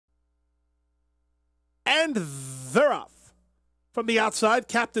And they're off. From the outside,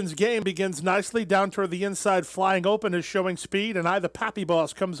 Captain's Game begins nicely. Down toward the inside, Flying Open is showing speed, and I, the Pappy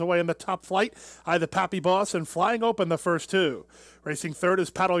Boss, comes away in the top flight. I, the Pappy Boss, and Flying Open the first two. Racing third is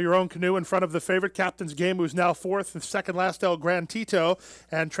Paddle Your Own Canoe in front of the favorite, Captain's Game, who's now fourth, and second last El Gran Tito.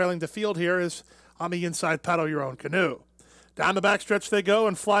 And trailing the field here is on the inside, Paddle Your Own Canoe. Down the backstretch they go,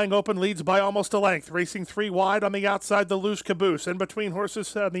 and Flying Open leads by almost a length. Racing three wide on the outside, the Loose Caboose. In between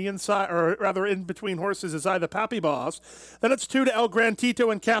horses on the inside, or rather in between horses is I, the Pappy Boss. Then it's two to El Gran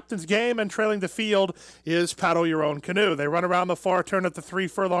Tito and Captain's Game, and trailing the field is Paddle Your Own Canoe. They run around the far turn at the 3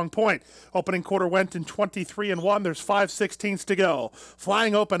 furlong point. Opening quarter went in 23-1. There's 5/16 to go.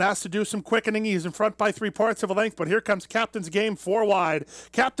 Flying Open has to do some quickening. He's in front by 3/4 of a length, but here comes Captain's Game, 4 wide.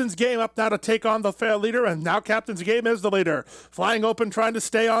 Captain's Game up now to take on the fair leader, and now Captain's Game is the leader. Flying Open trying to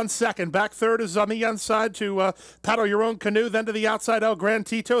stay on second. Back third is on the inside to Paddle Your Own Canoe. Then to the outside, El Gran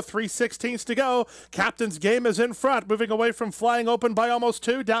Tito. 3/16 to go. Captain's Game is in front, moving away from Flying Open by almost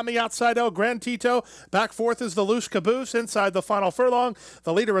 2. Down the outside, El Gran Tito. Back fourth is the Loose Caboose. Inside the final furlong,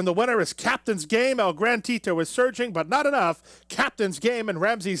 the leader and the winner is Captain's Game. El Gran Tito is surging, but not enough. Captain's Game and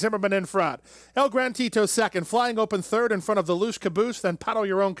Ramsey Zimmerman in front. El Gran Tito second. Flying Open third in front of the Loose Caboose. Then Paddle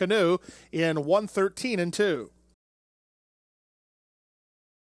Your Own Canoe in 1:13-2.